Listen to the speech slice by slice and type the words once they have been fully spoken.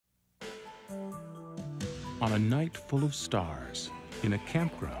On a night full of stars, in a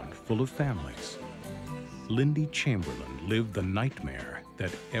campground full of families, Lindy Chamberlain lived the nightmare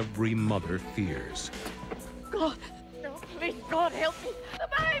that every mother fears. God, no, please, God, help me. The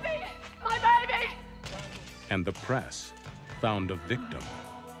baby! My baby! And the press found a victim.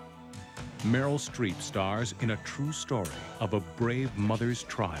 Meryl Streep stars in a true story of a brave mother's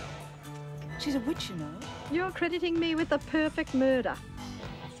trial. She's a witch, you know. You're crediting me with the perfect murder.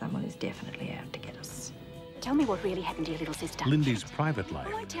 Someone is definitely out to get us. Tell me what really happened to your little sister. Lindy's private life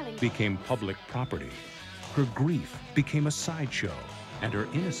became public property. Her grief became a sideshow, and her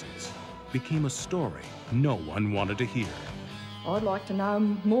innocence became a story no one wanted to hear. I'd like to know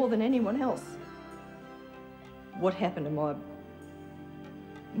more than anyone else what happened to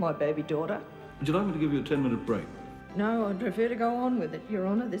my baby daughter. Would you like me to give you a 10-minute break? No, I'd prefer to go on with it, Your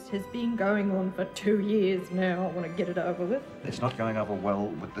Honour. This has been going on for 2 years now. I want to get it over with. It's not going over well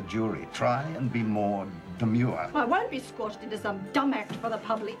with the jury. Try and be more demure. I won't be squashed into some dumb act for the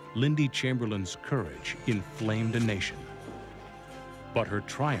public. Lindy Chamberlain's courage inflamed a nation, but her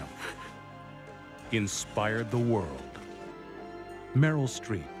triumph inspired the world. Meryl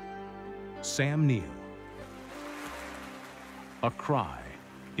Streep, Sam Neill, A Cry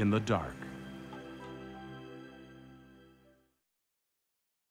in the Dark.